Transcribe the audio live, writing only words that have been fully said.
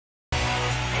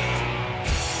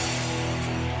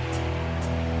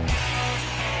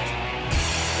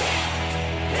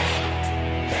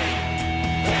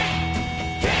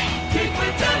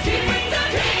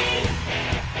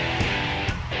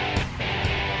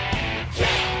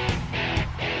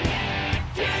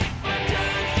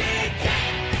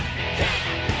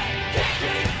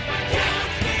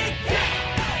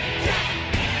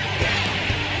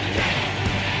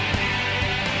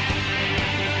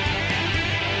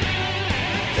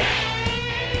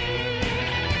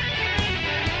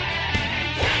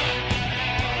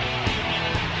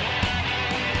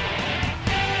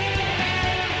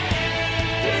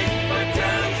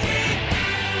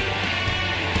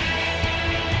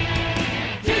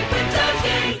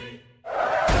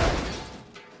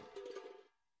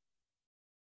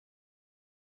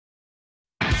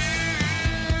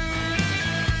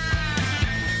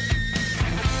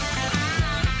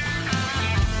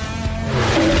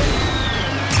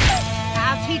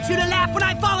laugh when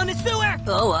I fall in the sewer!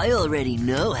 Oh, I already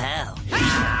know how.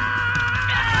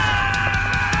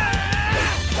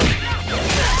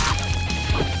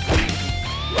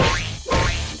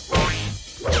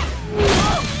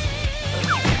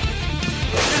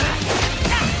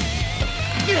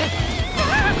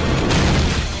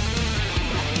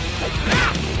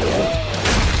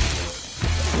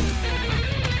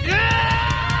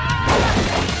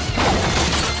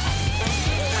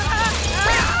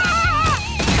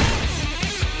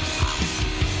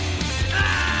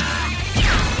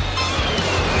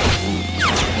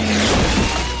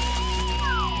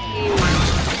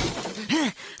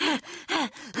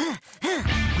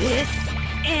 This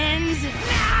ends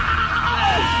now!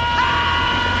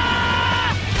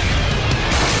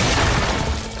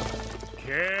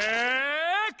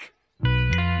 Kick!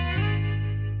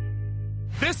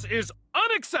 This is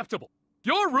unacceptable!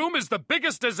 Your room is the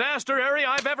biggest disaster area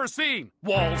I've ever seen.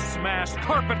 Walls smashed,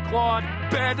 carpet clawed,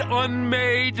 bed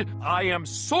unmade. I am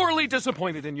sorely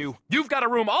disappointed in you. You've got a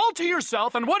room all to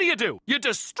yourself, and what do? You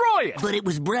destroy it! But it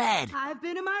was Brad. I've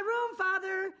been in my room,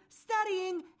 Father,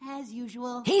 studying as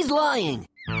usual. He's lying.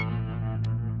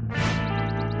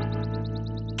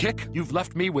 Kick, you've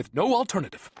left me with no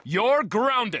alternative. You're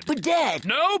grounded. But Dad...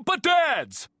 No but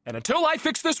dads! And until I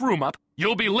fix this room up,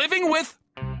 you'll be living with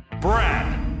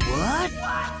Brad. What?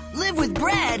 Live with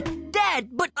Brad? Dad,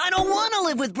 but I don't want to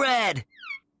live with Brad.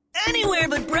 Anywhere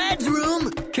but Brad's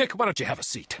room. Kick, why don't you have a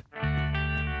seat?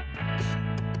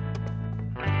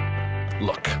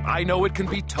 Look, I know it can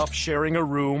be tough sharing a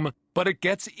room, but it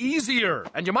gets easier,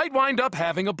 and you might wind up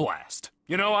having a blast.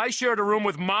 You know, I shared a room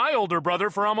with my older brother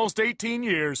for almost 18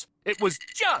 years. It was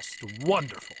just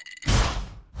wonderful.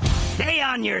 Stay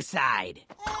on your side.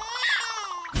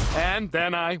 And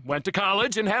then I went to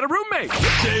college and had a roommate.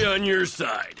 Stay on your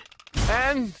side.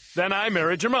 And then I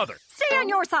married your mother. Stay on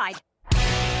your side.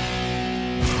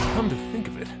 Come to think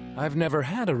of it, I've never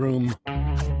had a room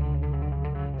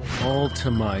all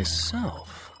to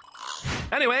myself.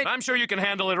 Anyway, I'm sure you can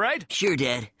handle it, right? Sure,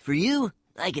 Dad. For you,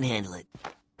 I can handle it.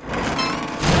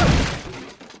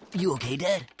 You okay,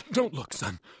 Dad? Don't look,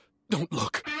 son. Don't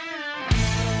look.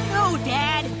 No,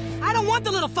 Dad. I don't want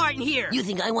the little fart in here. You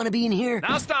think I want to be in here?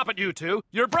 Now stop it, you two.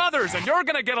 You're brothers, and you're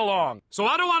gonna get along. So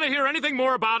I don't want to hear anything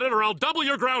more about it, or I'll double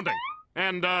your grounding.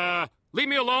 And, leave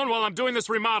me alone while I'm doing this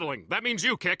remodeling. That means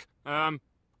you, Kick.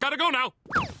 Gotta go now.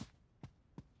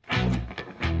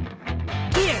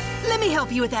 Here, let me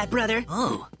help you with that, brother.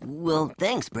 Oh, well,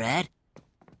 thanks, Brad.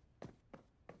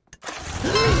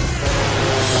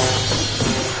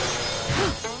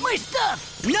 My stuff!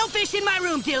 No fish in my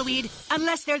room, Dillweed,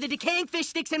 unless they're the decaying fish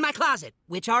sticks in my closet,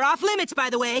 which are off limits, by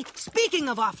the way. Speaking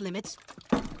of off limits,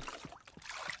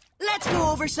 let's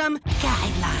go over some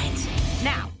guidelines.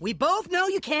 Now, we both know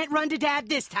you can't run to Dad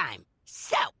this time.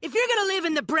 So, if you're gonna live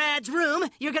in the Brad's room,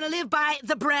 you're gonna live by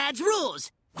the Brad's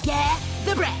rules. Yeah,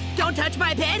 the Brad. Don't touch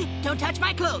my bed, don't touch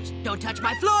my clothes, don't touch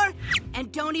my floor,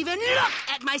 and don't even look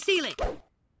at my ceiling.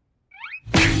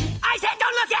 I said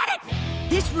don't look at it!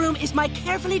 This room is my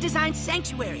carefully designed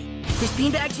sanctuary. This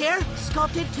beanbag chair,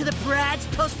 sculpted to the Brad's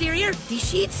posterior. These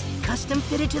sheets, custom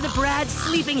fitted to the Brad's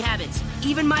sleeping habits.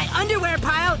 Even my underwear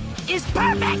pile is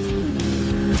perfect!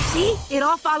 See? It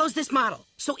all follows this model.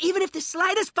 So even if the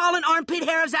slightest fallen armpit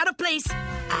hair is out of place,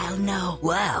 I'll know.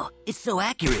 Wow, it's so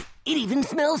accurate. It even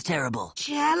smells terrible.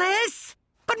 Jealous?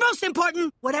 But most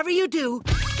important, whatever you do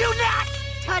not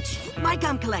touch my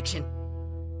gum collection.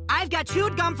 I've got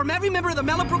chewed gum from every member of the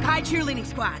Mellowbrook High cheerleading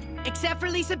squad, except for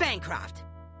Lisa Bancroft.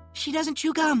 She doesn't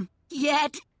chew gum.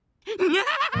 Yet.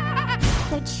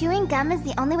 So chewing gum is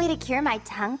the only way to cure my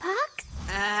tongue pox?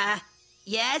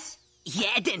 Yes?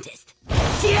 Yeah, dentist.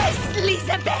 Yes,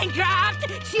 Lisa Bancroft!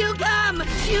 Chew gum!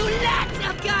 Chew lots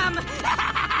of gum!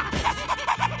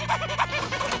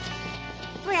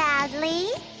 Bradley,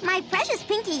 my precious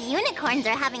pinky unicorns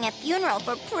are having a funeral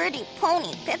for pretty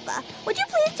pony Pippa. Would you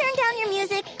please turn down your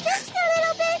music just a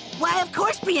little bit? Why, of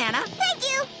course, Brianna. Thank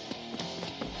you.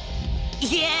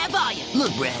 Yeah, volume.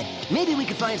 Look, Brad, maybe we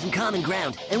could find some common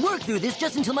ground and work through this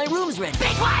just until my room's ready. Be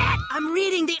quiet! I'm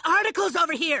reading the articles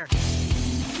over here.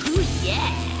 Ooh,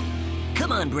 yeah.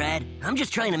 Come on, Brad. I'm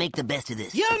just trying to make the best of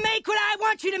this. You'll make what I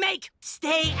want you to make.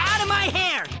 Stay out of my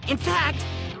hair. In fact...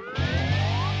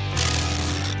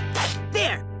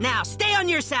 There. Now, stay on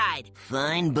your side.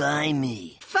 Fine by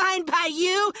me. Fine by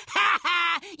you? Ha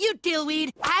ha! You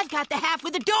dillweed. I've got the half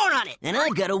with a door on it. And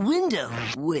I've got a window.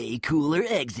 Way cooler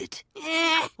exit.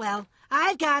 Well,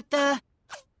 I've got the...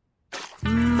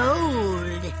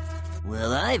 mold.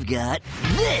 Well, I've got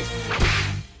this.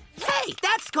 Hey,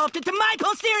 that's sculpted to my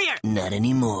posterior. Not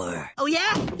anymore. Oh,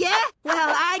 yeah? Yeah? Well,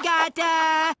 I got,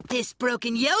 this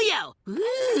broken yo-yo.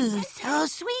 Ooh, so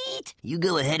sweet. You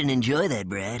go ahead and enjoy that,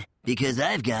 Brad, because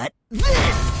I've got this!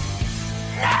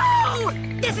 No!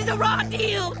 This is a raw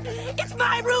deal! It's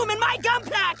my room and my gum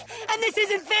pack, and this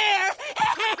isn't fair!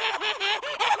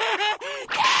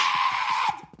 Dad!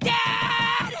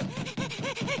 Dad!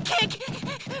 Kick!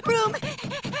 Room!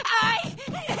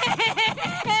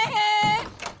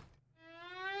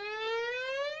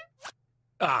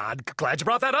 Glad you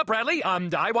brought that up, Bradley.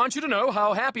 I want you to know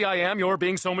how happy I am you're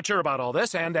being so mature about all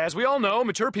this, and as we all know,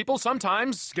 mature people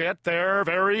sometimes get their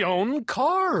very own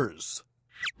cars.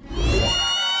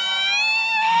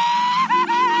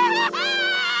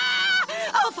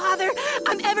 Oh, Father,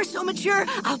 I'm ever so mature.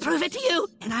 I'll prove it to you.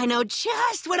 And I know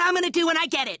just what I'm gonna do when I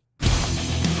get it.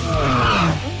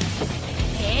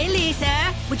 Hey,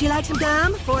 Lisa. Would you like some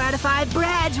gum? 4 out of 5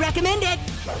 Brads recommend it.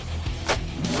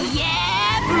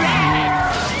 Yeah,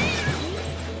 Brad!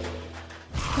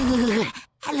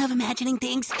 I love imagining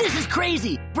things. This is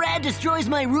crazy! Brad destroys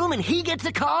my room and he gets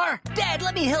a car? Dad,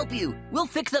 let me help you. We'll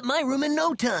fix up my room in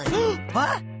no time.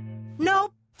 What?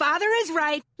 Nope. Father is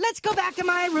right. Let's go back to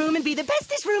my room and be the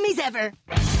bestest roomies ever.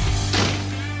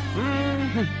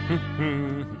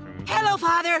 Hello,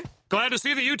 Father. Glad to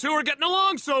see that you two are getting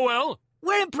along so well.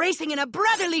 We're embracing in a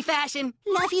brotherly fashion.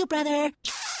 Love you, brother.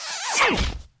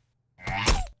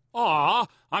 Aw,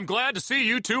 I'm glad to see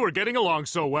you two are getting along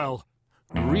so well.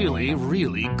 Really,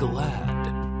 really glad.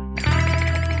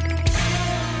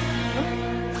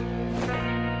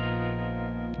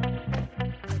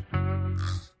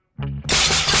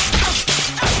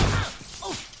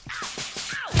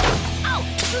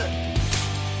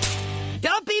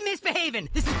 Don't be misbehaving.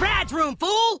 This is Brad's room,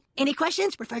 fool. Any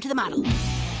questions? Refer to the model.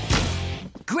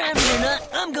 Grounded or not,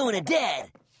 I'm going to Dad.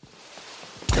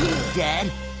 Dad,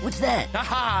 what's that?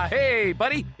 Haha, hey,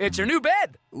 buddy, it's your new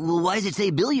bed. Well, why does it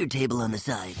say billiard table on the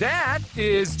side? That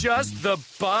is just the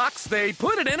box they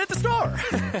put it in at the store.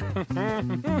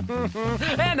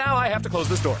 And now I have to close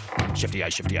this door. Shifty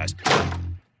eyes, shifty eyes.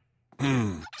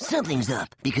 Something's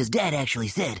up, because Dad actually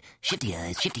said, shifty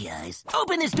eyes, shifty eyes.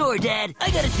 Open this door, Dad.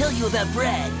 I gotta tell you about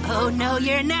Brad. Oh, no,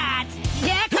 you're not.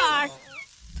 Yeah, car.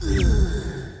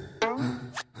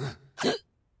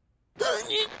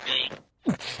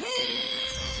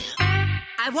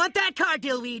 I want that car,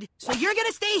 Dillweed. So you're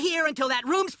gonna stay here until that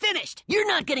room's finished. You're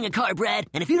not getting a car, Brad,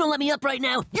 and if you don't let me up right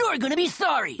now, you're gonna be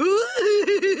sorry.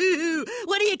 Ooh,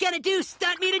 what are you gonna do,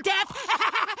 stunt me to death?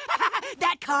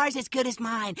 That car's as good as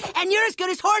mine, and you're as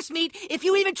good as horse meat if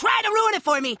you even try to ruin it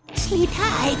for me. Sleep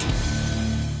tight.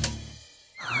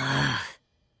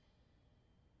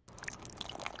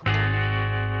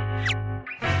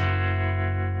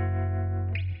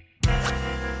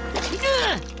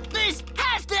 This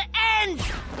has to end!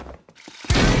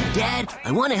 Dad,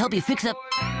 I want to help you fix up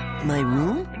my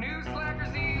room.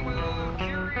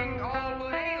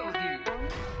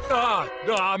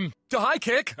 Hi,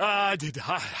 Kick. How do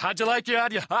you like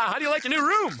your new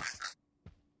room?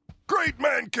 Great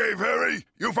man cave, Harry.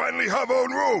 You finally have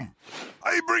own room.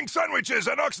 I bring sandwiches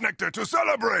and ox nectar to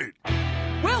celebrate.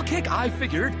 Well, Kick, I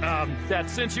figured that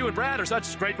since you and Brad are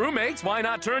such great roommates, why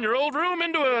not turn your old room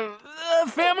into a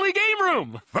family game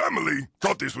room? Family?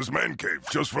 Thought this was man cave,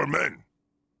 just for men.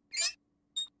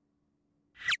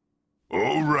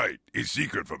 Oh, right. A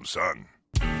secret from son.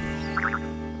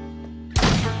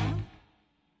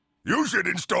 You should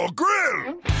install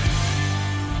grill!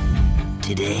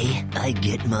 Today, I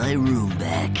get my room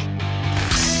back.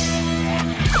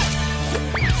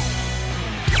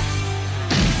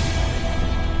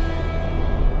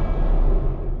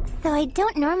 So I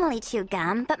don't normally chew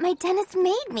gum, but my dentist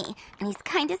made me, and he's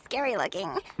kind of scary looking.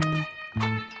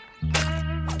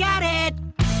 Got it!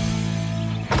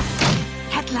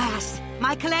 At last,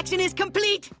 my collection is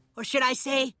complete. Or should I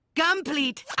say,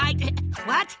 gumplete.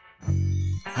 What?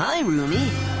 Hi, Roomie.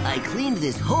 I cleaned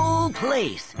this whole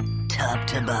place, top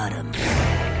to bottom.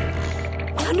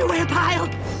 Underwear pile,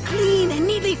 clean and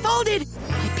neatly folded.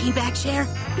 My beanbag chair,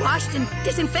 washed and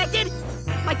disinfected.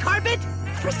 My carpet,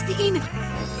 pristine.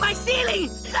 My ceiling,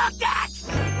 looked at.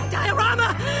 My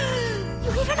diorama,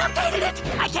 you even updated it.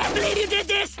 I can't believe you did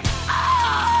this.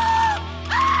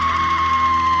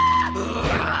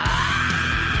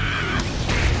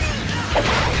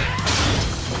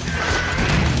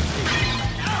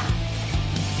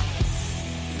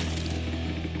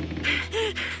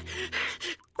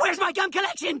 Where's my gum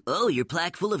collection? Oh, your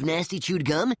plaque full of nasty chewed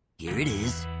gum? Here it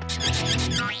is.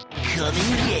 Come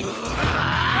and get it.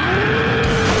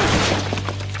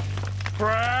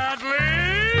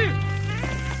 Bradley!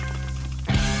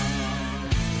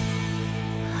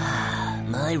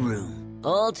 My room,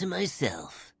 all to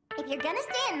myself. If you're gonna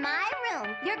stay in my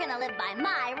room, you're gonna live by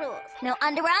my rules. No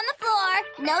underwear on the floor,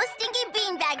 no stinky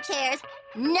beanbag chairs,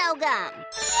 no gum.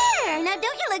 Here, now don't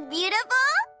you look beautiful?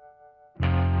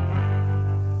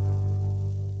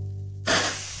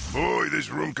 Boy, this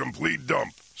room complete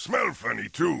dump. Smell funny,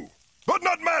 too. But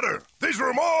not matter. This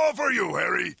room all for you,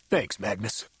 Harry. Thanks,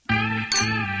 Magnus.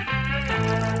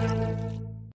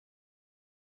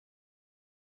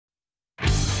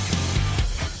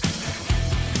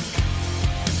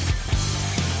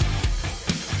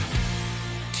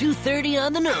 $2:30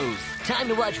 on the nose. Time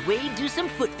to watch Wade do some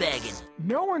footbagging.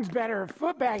 No one's better at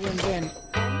footbagging than...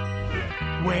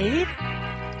 Wade?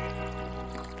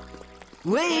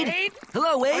 Wade? Wade?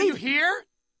 Hello, Wade? Are you here?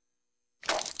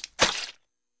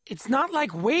 It's not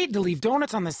like Wade to leave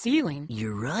donuts on the ceiling.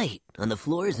 You're right. On the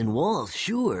floors and walls,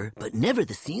 sure, but never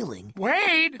the ceiling.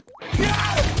 Wade!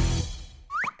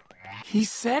 He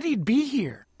said he'd be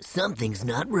here. Something's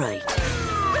not right.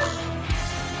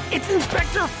 It's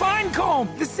Inspector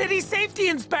Finecomb, the city safety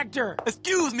inspector.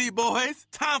 Excuse me, boys.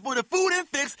 Time for the food and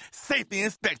fix safety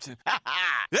inspection.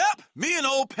 Yep, me and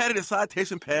old Patty the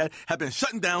citation pad have been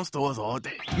shutting down stores all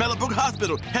day. Mellowbrook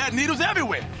Hospital had needles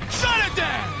everywhere. Shut it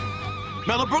down!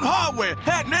 Mellowbrook Hardware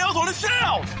had nails on the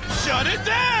shelves. Shut it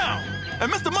down!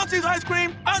 And Mr. Munchie's ice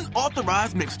cream,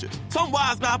 unauthorized mixtures. Some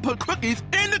wise guy put cookies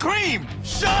in the cream.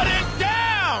 Shut it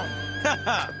down!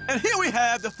 And here we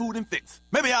have the food and fix.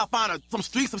 Maybe I'll find some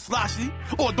streaks of sloshy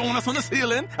or donuts on the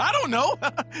ceiling. I don't know.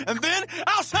 And then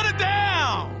I'll shut it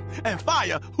down and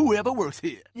fire whoever works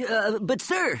here. But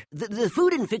sir, the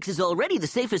food and fix is already the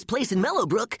safest place in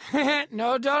Mellowbrook.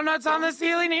 No donuts on the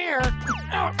ceiling here.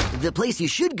 The place you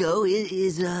should go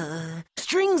is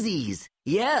Stringsies.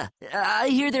 Yeah, I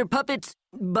hear their puppets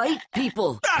bite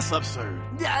people. That's absurd.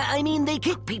 I mean, they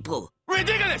kick people.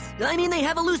 Ridiculous! I mean, they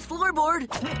have a loose floorboard.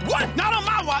 What? Not on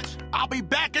my watch! I'll be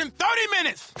back in 30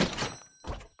 minutes!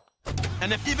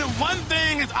 And if even one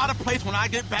thing is out of place when I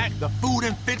get back, the food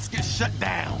and fix gets shut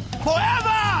down.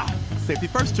 Forever! Safety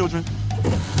first, children.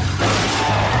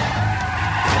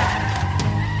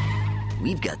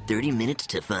 We've got 30 minutes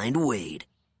to find Wade.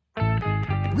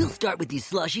 We'll start with these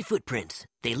sloshy footprints.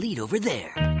 They lead over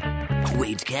there.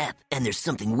 Wade's cap, and there's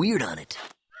something weird on it.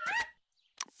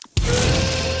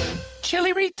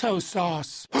 Chili-rito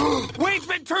sauce. Wade's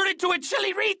been turned into a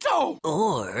chili-rito!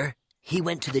 Or he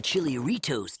went to the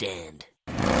chili-rito stand.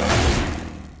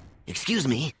 Excuse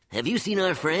me, have you seen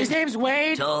our friend? His name's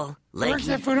Wade. Tall, lanky, works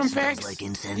at Food and smells Fix. like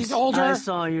incense. He's older. I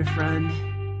saw your friend.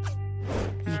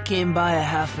 He came by a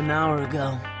half an hour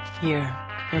ago. Here,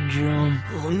 I drew him.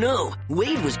 Oh no,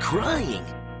 Wade was crying.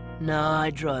 No, I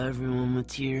draw everyone with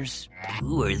tears.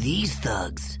 Who are these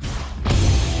thugs?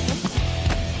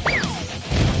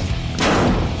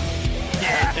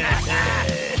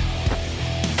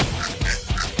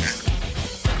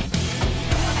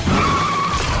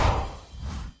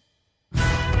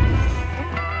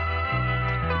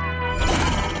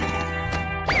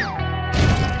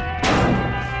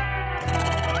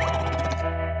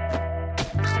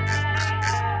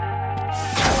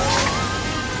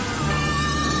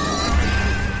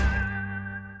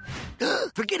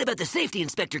 Forget about the safety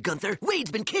inspector, Gunther.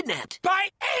 Wade's been kidnapped. By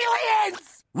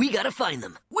aliens! We gotta find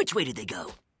them. Which way did they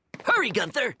go? Hurry,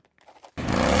 Gunther!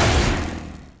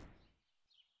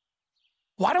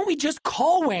 Why don't we just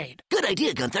call Wade? Good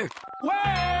idea, Gunther.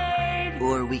 Wade!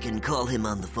 Or we can call him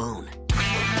on the phone.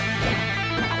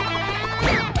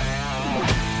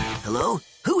 Hello?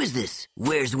 Who is this?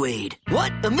 Where's Wade?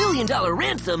 What? $1 million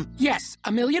ransom? Yes,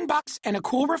 $1 million and a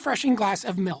cool, refreshing glass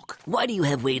of milk. Why do you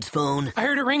have Wade's phone? I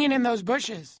heard it ringing in those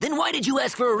bushes. Then why did you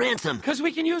ask for a ransom? Because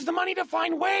we can use the money to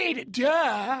find Wade.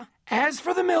 Duh. As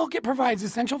for the milk, it provides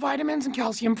essential vitamins and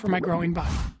calcium for my growing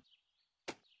body.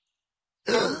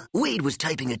 Wade was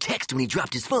typing a text when he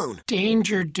dropped his phone.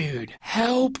 Danger dude,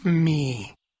 help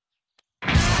me.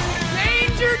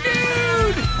 Danger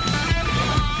dude!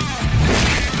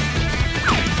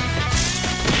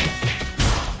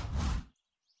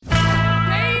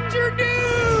 Danger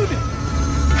dude!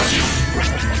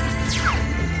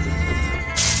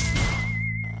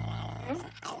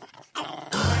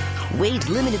 Wade's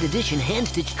limited edition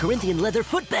hand-stitched Corinthian leather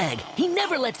foot bag. He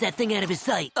never lets that thing out of his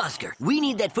sight. Oscar, we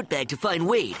need that foot bag to find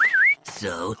Wade.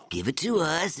 So, give it to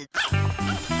us. No!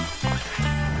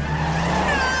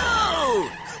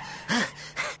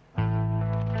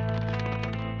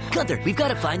 Gunther, we've got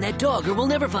to find that dog or we'll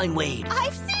never find Wade.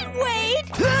 I've seen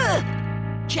Wade!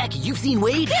 Jackie, you've seen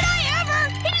Wade? Did I ever?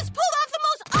 He just pulled off the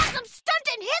most awesome stunt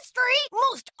in history!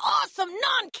 Most awesome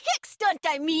non-kick stunt,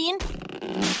 I mean.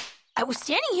 I was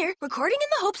standing here, recording in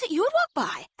the hopes that you would walk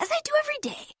by, as I do every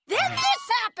day. Then this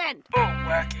happened! Oh,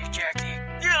 Wacky Jackie,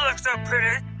 you look so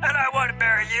pretty, and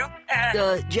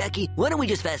Jackie, why don't we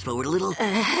just fast forward a little?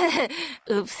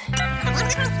 Oops.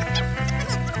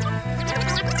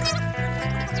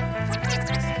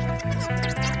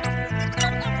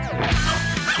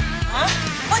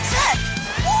 What's that?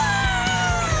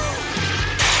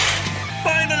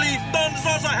 Finally, Don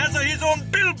Zaza has his own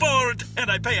billboard,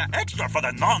 and I pay extra for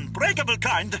the non-breakable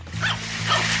kind.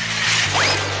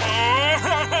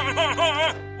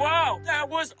 Wow, that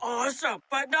was awesome,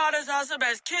 but not as awesome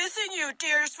as kissing you,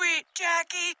 dear sweet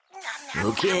Jackie.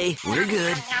 Okay, we're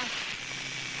good.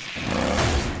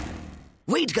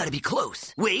 Wade's gotta be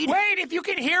close. Wade? Wade, if you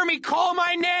can hear me, call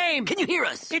my name! Can you hear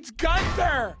us? It's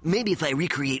Gunther! Maybe if I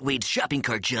recreate Wade's shopping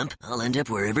cart jump, I'll end up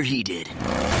wherever he did.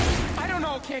 I don't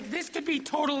know, kid. This could be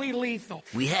totally lethal.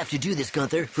 We have to do this,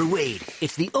 Gunther, for Wade.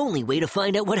 It's the only way to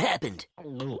find out what happened.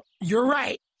 You're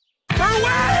right. For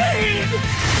Wade!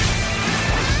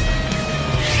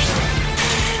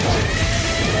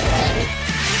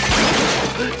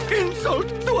 Insult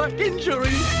to an injury!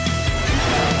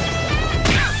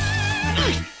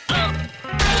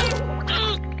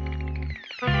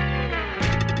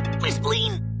 My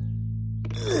spleen!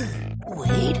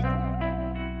 Wade?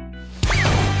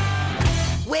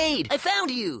 Wade, I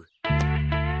found you!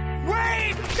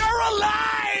 Wade, you're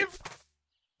alive!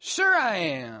 Sure I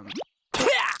am.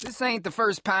 This ain't the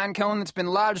first pine cone that's been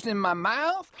lodged in my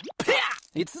mouth.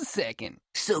 It's the second.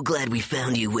 So glad we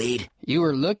found you, Wade. You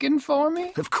were looking for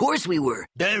me? Of course we were.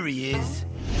 There he is.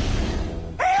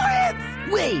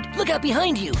 Aliens! Wade, look out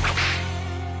behind you!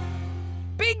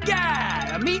 Big guy,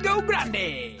 amigo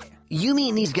grande. You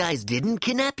mean these guys didn't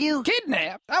kidnap you?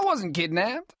 Kidnapped? I wasn't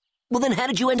kidnapped. Well, then how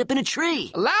did you end up in a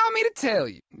tree? Allow me to tell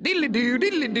you. Diddly-doo,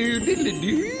 diddly-doo,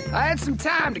 diddly-doo. I had some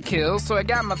time to kill, so I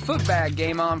got my footbag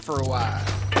game on for a while.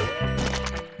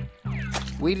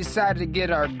 We decided to get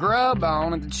our grub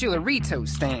on at the Chillerito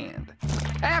stand.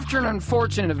 After an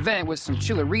unfortunate event with some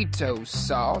Chillerito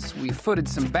sauce, we footed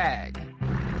some bag.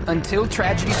 Until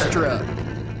tragedy struck.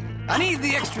 I need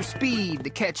the extra speed to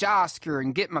catch Oscar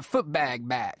and get my footbag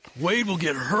back. Wade will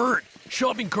get hurt.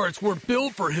 Shopping carts weren't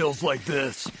built for hills like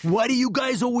this. Why do you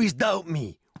guys always doubt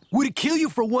me? Would it kill you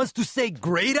for once to say,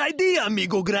 great idea,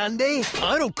 amigo grande?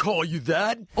 I don't call you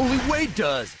that. Only Wade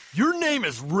does. Your name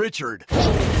is Richard.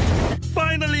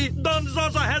 Finally, Don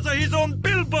Zaza has his own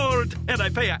billboard, and I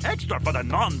pay extra for the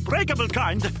non-breakable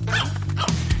kind.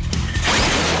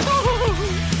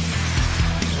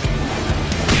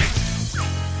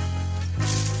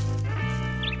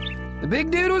 The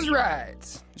big dude was right.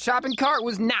 The shopping cart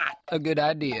was not a good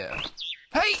idea.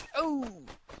 Hey, oh!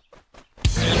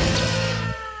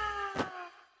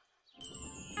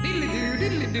 Diddly-doo,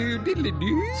 diddly-doo,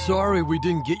 diddly-doo. Sorry we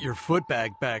didn't get your footbag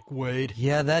back, Wade.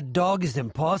 Yeah, that dog is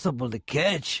impossible to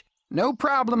catch. No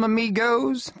problem,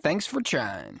 amigos. Thanks for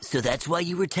trying. So that's why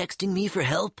you were texting me for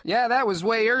help? Yeah, that was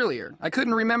way earlier. I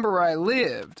couldn't remember where I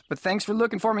lived, but thanks for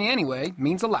looking for me anyway.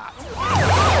 Means a lot.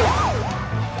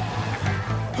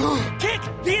 Kick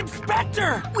the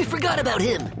inspector! We forgot about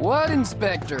him. What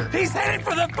inspector? He's headed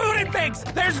for the food and fix!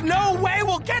 There's no way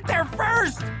we'll get there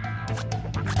first!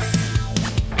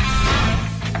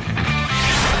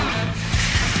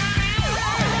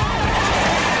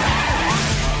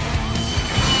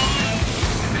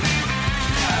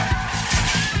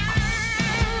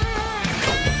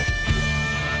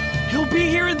 He'll be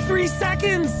here in 3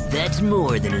 seconds! That's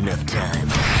more than enough time.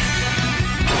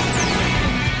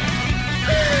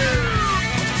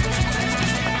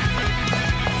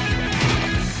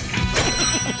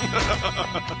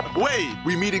 Wade,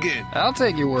 we meet again. I'll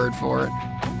take your word for it.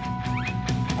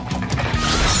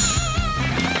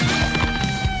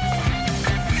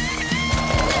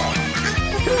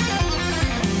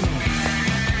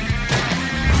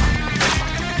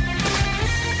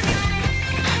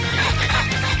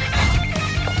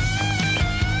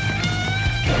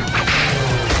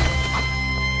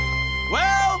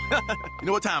 Well, you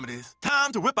know what time it is.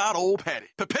 Time to whip out old Patty.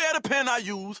 Prepare the pen I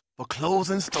use for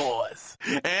closing stores.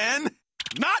 And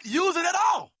not use it at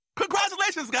all.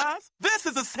 Congratulations, guys. This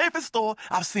is the safest store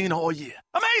I've seen all year.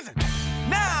 Amazing.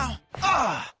 Now,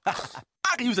 I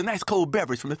can use a nice cold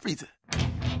beverage from the freezer.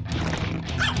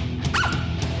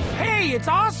 Hey, it's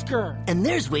Oscar! And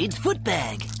there's Wade's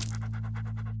footbag.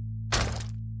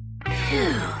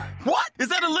 Phew. What? Is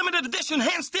that a limited edition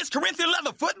hand-stitched Corinthian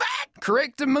leather footbag?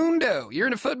 Correctamundo. You're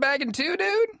in a footbagging too,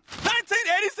 dude?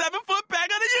 1987 footbag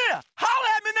of the year. Holla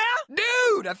at me now.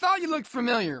 Dude, I thought you looked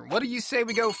familiar. What do you say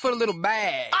we go foot a little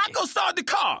bag? I'll go start the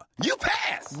car. You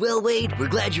pass. Well, Wade, we're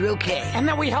glad you're okay. And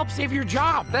that we helped save your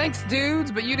job. Thanks,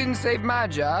 dudes, but you didn't save my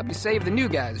job. You saved the new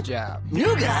guy's job.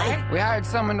 New guy? We hired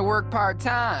someone to work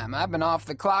part-time. I've been off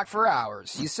the clock for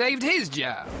hours. You saved his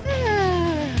job.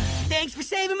 Thanks Thanks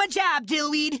for saving my job,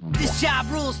 Dillweed. This job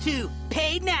rules too.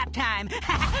 Paid nap time.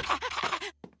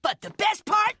 But the best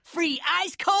part, free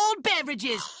ice-cold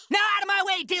beverages. Now out of my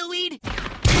way, Dillweed.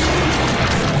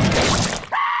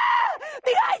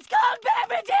 The ice-cold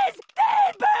beverages,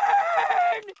 they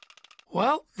burn!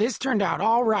 Well, this turned out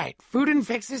all right. Food and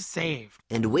Fix is saved.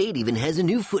 And Wade even has a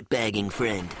new foot-bagging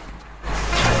friend.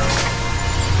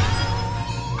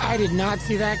 I did not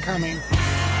see that coming.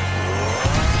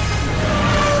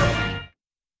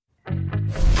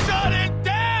 Shut it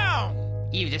down!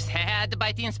 You just had to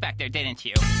bite the inspector, didn't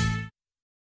you?